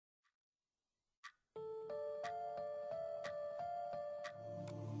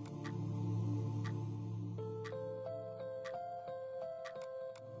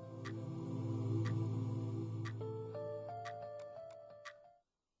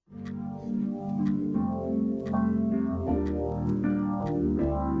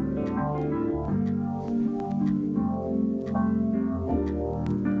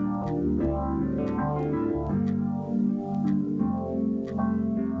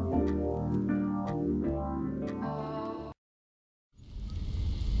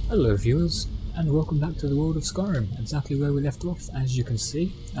Hello viewers, and welcome back to the world of Skyrim, exactly where we left off. As you can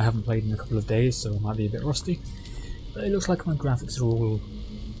see, I haven't played in a couple of days, so I might be a bit rusty, but it looks like my graphics are all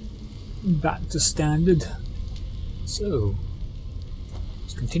back to standard. So,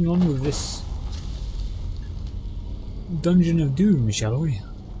 let's continue on with this Dungeon of Doom, shall we?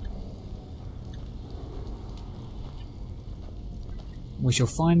 We shall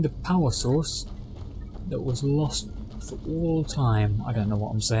find the power source that was lost for all time. I don't know what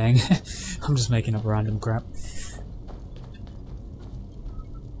I'm saying. I'm just making up random crap.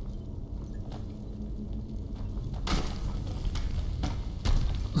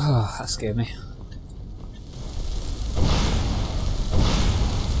 Oh, that scared me.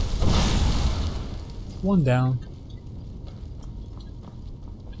 One down.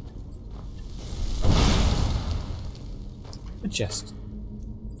 A chest.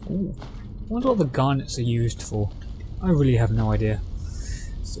 Ooh. I wonder what the garnets are used for. I really have no idea.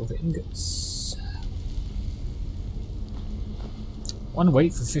 Silver ingots. One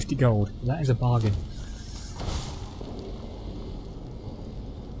weight for 50 gold. That is a bargain.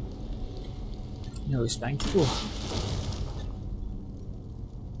 No spanky.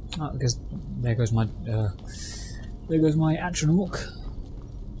 Oh, because there goes my atronach.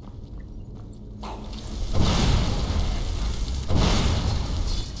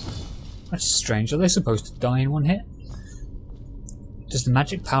 That's strange. Are they supposed to die in one hit? Does the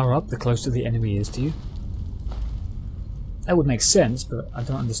magic power up the closer the enemy is to you? That would make sense, but I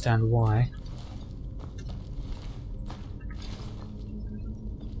don't understand why.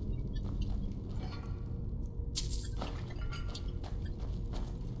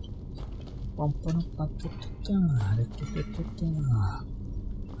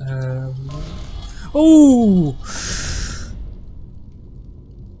 Oh!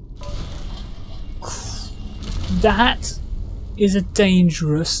 That is a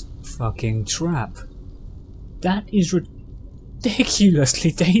dangerous fucking trap. That is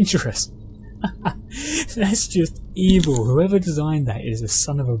ridiculously dangerous. That's just evil. Whoever designed that is a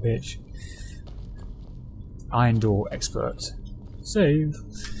son of a bitch. Iron door expert. Save.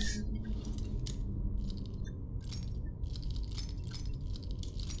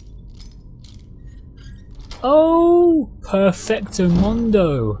 Oh,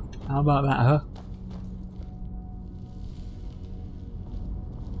 perfectamundo. How about that, huh?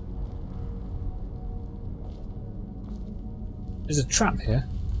 There's a trap here.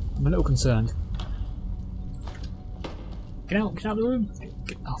 I'm a little concerned. Get out of the room.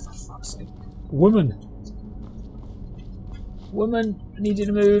 Oh, for fuck's sake. Woman! Woman, I need you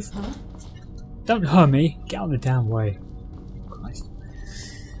to move. Don't hurt me. Get out of the damn way. Christ.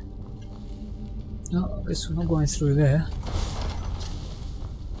 No, I guess we're not going through there.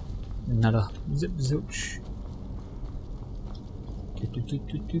 Another zip zilch.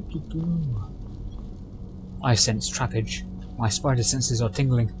 I sense trappage. My spider senses are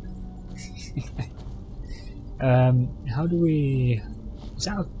tingling. How do we... Is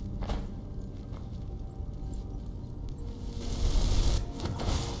that a...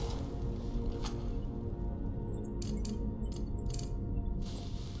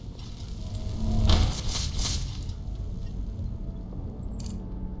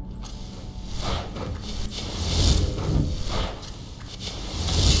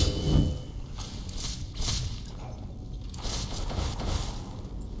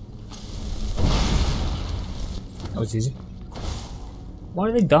 That was easy. Why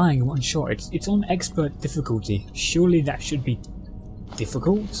are they dying in one shot? It's on expert difficulty. Surely that should be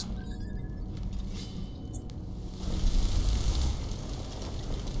difficult?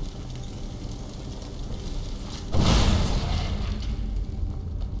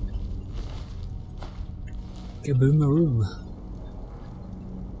 Kaboomaroom.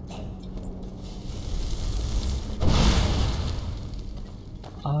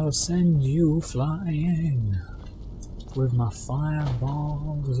 I'll send you flying with my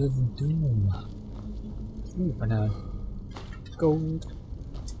fireballs of doom. Ooh, banana. Gold.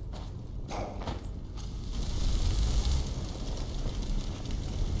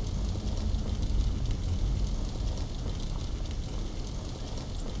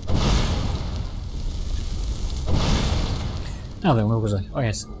 Now then, where was I? Oh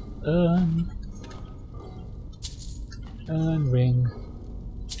yes. Earn ring.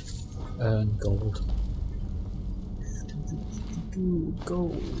 Earn gold.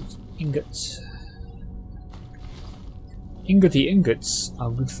 Gold. Ingots. Ingoty ingots are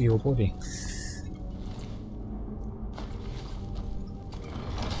good for your body.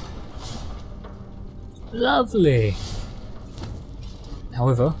 Lovely!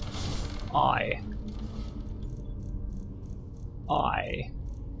 However, I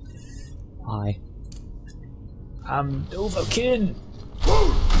Hi. I'm Dovahkiin!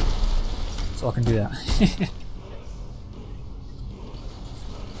 So I can do that.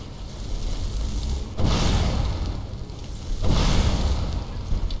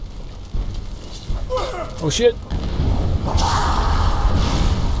 Oh shit!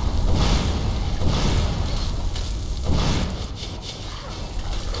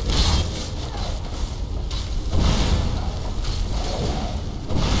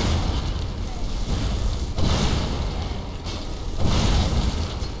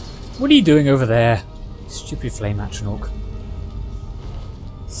 What are you doing over there? Stupid flame atronach.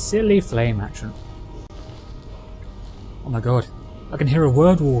 Silly flame atronach. Oh my god. I can hear a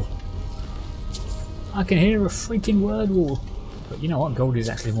word wall. I can hear a freaking word wall. But you know what? Gold is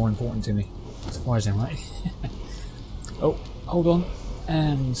actually more important to me. Surprising, right? Oh, hold on.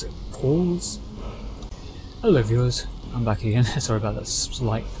 And pause. Hello viewers. I'm back again. Sorry about that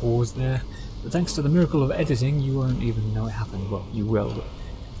slight pause there. But thanks to the miracle of editing, you won't even know it happened. Well, you will, but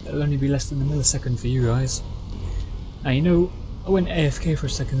it'll only be less than a millisecond for you guys. Now, you know, I went AFK for a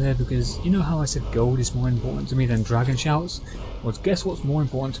second there because you know how I said gold is more important to me than dragon shouts? Well, guess what's more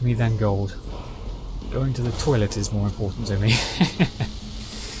important to me than gold? Going to the toilet is more important to me.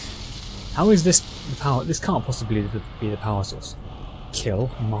 How is this the power? This can't possibly be the power source.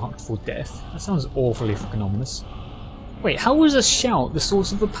 Kill, marked for death. That sounds awfully fucking ominous. Wait, how is a shout the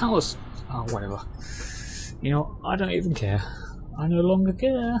source of the power source? Oh, whatever. You know, I don't even care. I no longer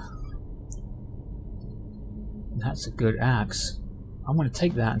care. That's a good axe. I'm going to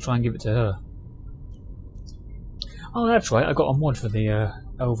take that and try and give it to her. Oh, that's right. I got a mod for the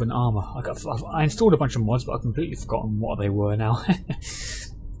elven armor. I installed a bunch of mods, but I've completely forgotten what they were now.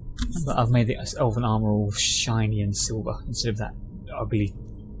 But I've made the elven armor all shiny and silver instead of that ugly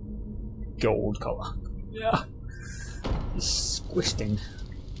gold colour. Yeah, it's squishing.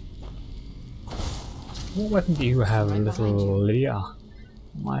 What weapon do you have, little Lydia?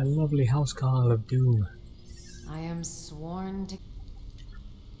 My lovely housecarl of doom. I am sworn to.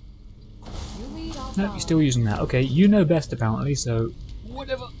 You lead, I'll Nope, follow. you're still using that. Okay, you know best apparently, so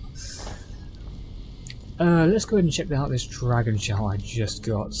whatever. Let's go ahead and check out this dragon shout I just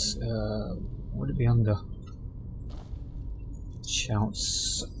got. What would it be under?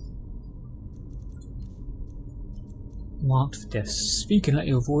 Shouts. Marked for death. Speak and let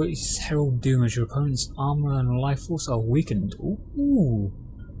your voice herald doom as your opponent's armor and life force are weakened. Ooh,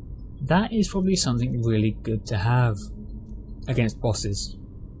 that is probably something really good to have against bosses.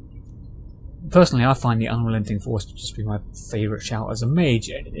 Personally, I find the unrelenting force to just be my favourite shout as a mage.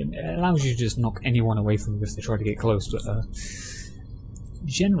 It allows you to just knock anyone away from you if they try to get close. But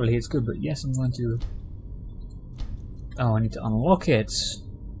generally, it's good. But yes, I'm going to. Oh, I need to unlock it.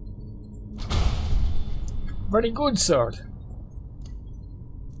 Very good, sword.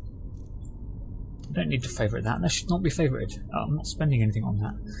 I don't need to favourite that. That should not be favoured. I'm not spending anything on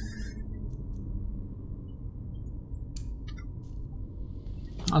that.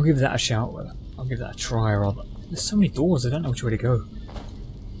 I'll give that a shout. I'll give that a try, rather. There's so many doors, I don't know which way to go.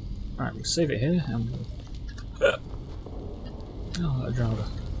 Alright, we'll save it here. And we'll... Oh, a drowner,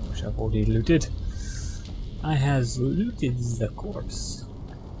 which I've already looted. I has looted the corpse.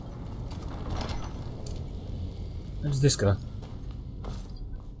 Where does this go?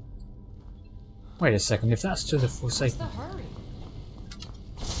 Wait a second, if that's to the Forsaken. What's the hurry?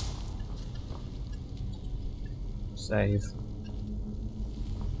 Save.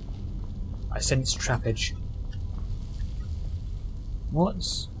 I sense trappage. What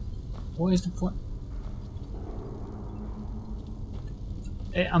is the point?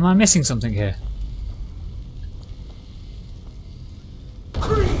 Am I missing something here?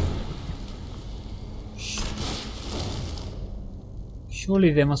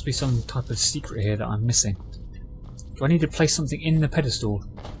 Surely there must be some type of secret here that I'm missing. Do I need to place something in the pedestal?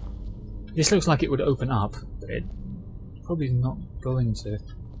 This looks like it would open up, but it's probably not going to.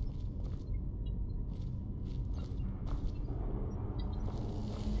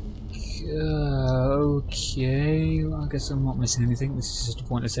 Okay, well, I guess I'm not missing anything. This is just a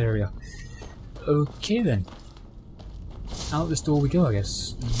pointless area. Okay then. Out this door we go, I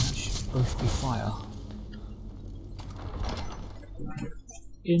guess. And that should both be fire.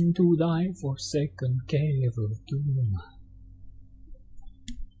 Into thy forsaken cave of doom.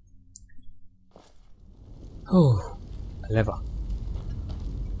 Oh, a lever.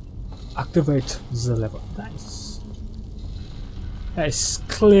 Activate the lever. Nice. That is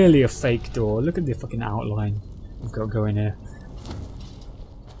clearly a fake door. Look at the fucking outline we've got going here.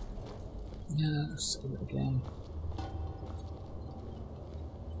 Yeah, let's save it again.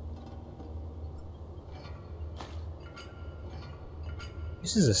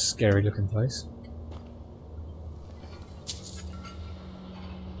 This is a scary looking place.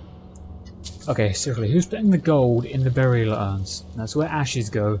 Okay, seriously, who's putting the gold in the burial urns? That's where ashes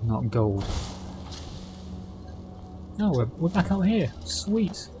go, not gold. No, we're back out here.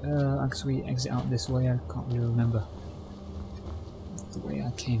 Sweet. I guess we exit out this way. I can't really remember the way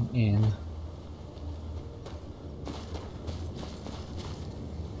I came in.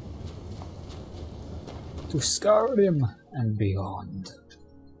 To Skyrim and beyond.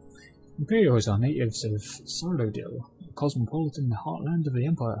 Imperials are natives of Sarlodil, the cosmopolitan heartland of the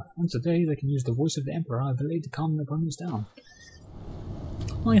Empire, and today they can use the voice of the Emperor, I believe, to calm their opponents down.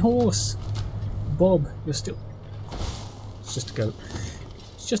 My horse! Bob, you're still... It's just a goat.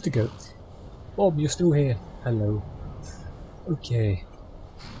 It's just a goat. Bob, you're still here. Hello. Okay.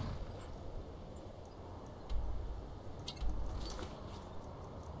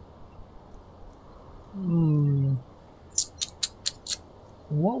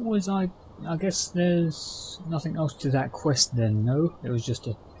 What was I guess there's nothing else to that quest then, no? It was just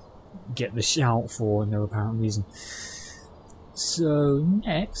to get the shout for no apparent reason. So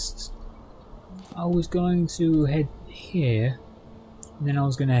next, I was going to head here, and then I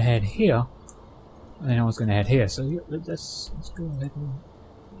was going to head here, and then I was going to head here. So yeah, let's go ahead and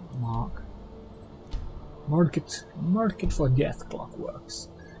mark it for death, Clockworks.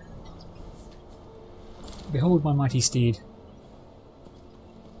 Behold my mighty steed.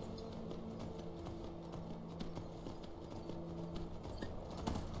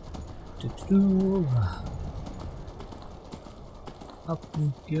 Up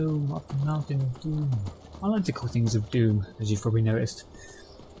and go, up the mountain of doom. I like to call things of doom, as you've probably noticed.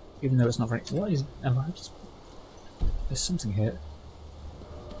 Even though it's not very... What is... Am I just... There's something here.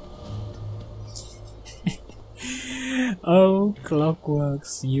 Oh,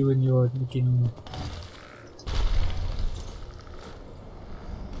 Clockworks, you and your looking...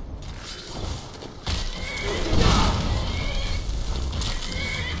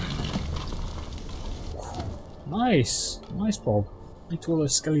 Nice! Nice, Bob. Make all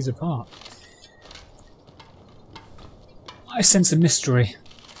those skellies apart. I sense a mystery.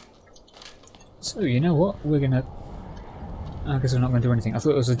 So, you know what? We're gonna... I guess we're not going to do anything. I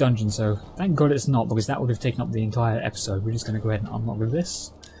thought it was a dungeon, so thank God it's not, because that would have taken up the entire episode. We're just going to go ahead and unlock with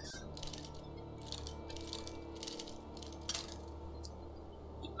this.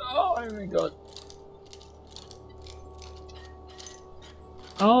 Oh my God.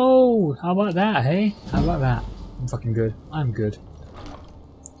 Oh, how about that, hey? How about that? I'm fucking good. I'm good.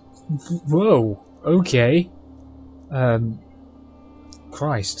 Whoa. Okay.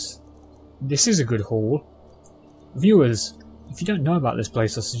 Christ. This is a good haul. Viewers, if you don't know about this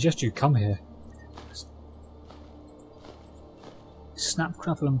place, I suggest you come here. Snap,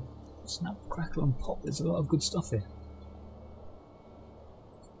 crackle and pop. There's a lot of good stuff here.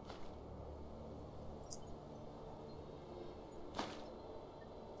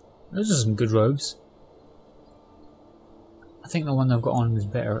 Those are some good robes. I think the one I've got on is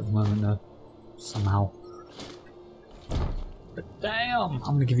better at the moment though. Somehow. But damn! I'm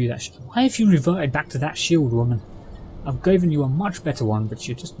gonna give you that shield. Why have you reverted back to that shield, woman? I've given you a much better one, but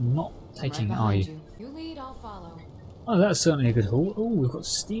you're just not taking it, are you? You lead, I'll follow. Oh, that's certainly a good haul. Oh, we've got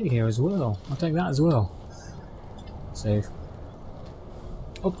steel here as well. I'll take that as well. Save.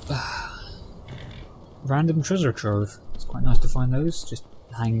 Oh. Random treasure trove. It's quite nice to find those, just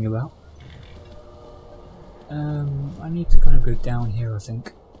hanging about. I need to kind of go down here, I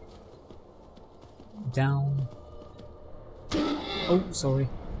think. Down. Oh, sorry.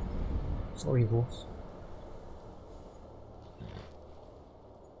 Sorry, horse.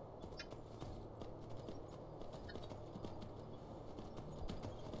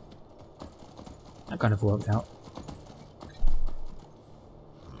 That kind of worked out.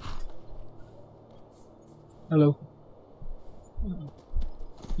 Hello.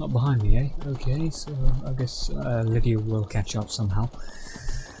 Not behind me, eh? Okay, so I guess Lydia will catch up somehow.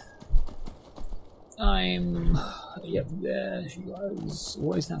 Yep, there she goes.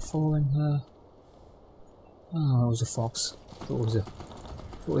 What is that following her? Oh, it was a fox. I thought it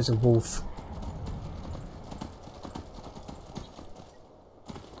was a wolf.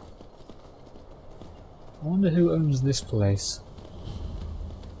 I wonder who owns this place.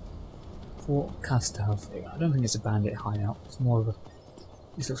 Fort Castav. I don't think it's a bandit hideout. It's more of a...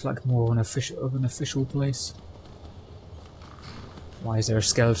 This looks like more of an official place. Why is there a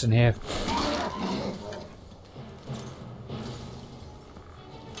skeleton here?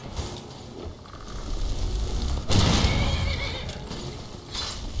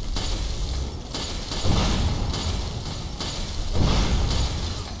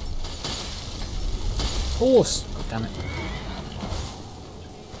 Horse! God damn it.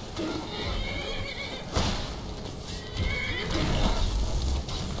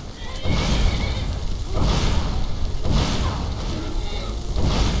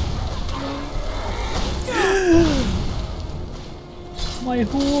 My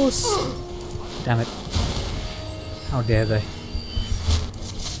horse! Damn it. How dare they?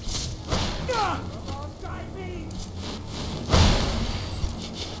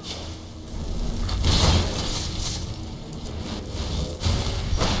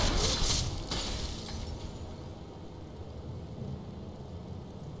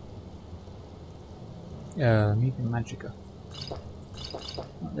 Maybe Magica.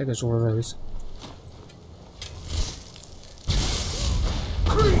 Oh, there goes all of those.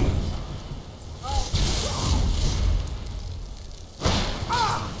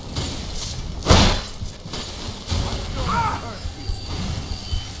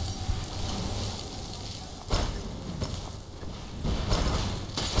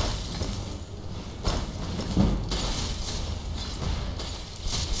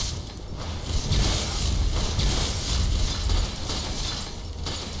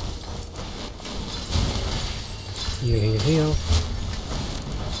 Heal.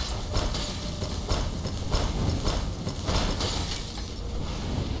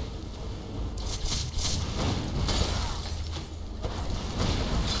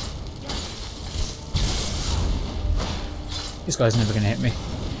 This guy's never going to hit me.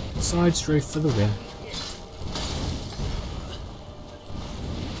 Side strafe for the win.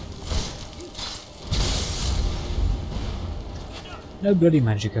 No bloody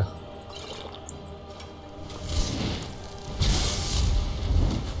Magica.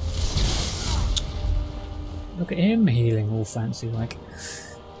 Look at him healing all fancy like.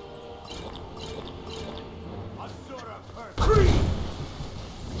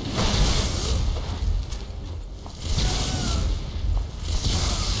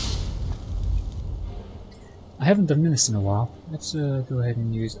 I haven't done this in a while. Let's go ahead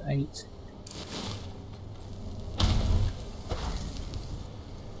and use 8.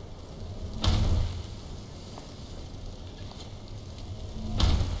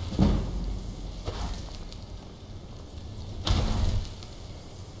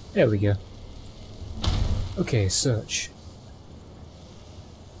 There we go. Okay, search.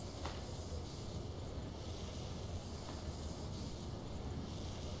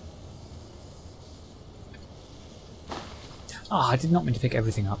 Ah, I did not mean to pick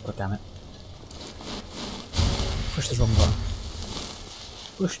everything up, god damn it. Push the wrong button.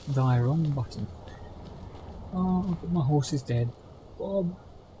 Push thy wrong button. Oh, but my horse is dead. Bob.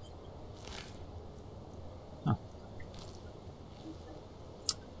 Oh.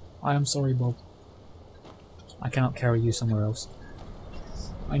 I am sorry, Bob. I cannot carry you somewhere else.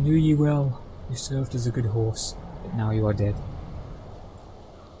 I knew you well. You served as a good horse, but now you are dead.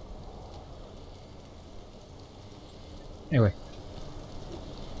 Anyway.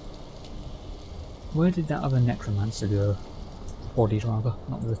 Where did that other necromancer go? Body rather,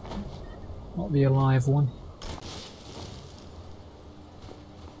 not the alive one.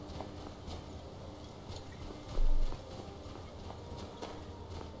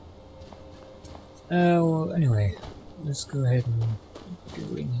 Well, anyway, let's go ahead and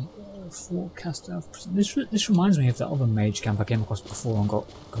go in here. Forecaster. This reminds me of that other mage camp I came across before and got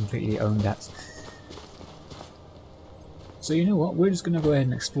completely owned at. So you know what, we're just going to go ahead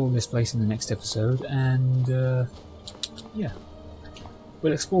and explore this place in the next episode, and yeah,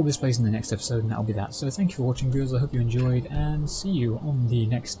 we'll explore this place in the next episode, and that'll be that. So thank you for watching, viewers. I hope you enjoyed, and see you on the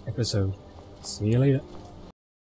next episode. See you later.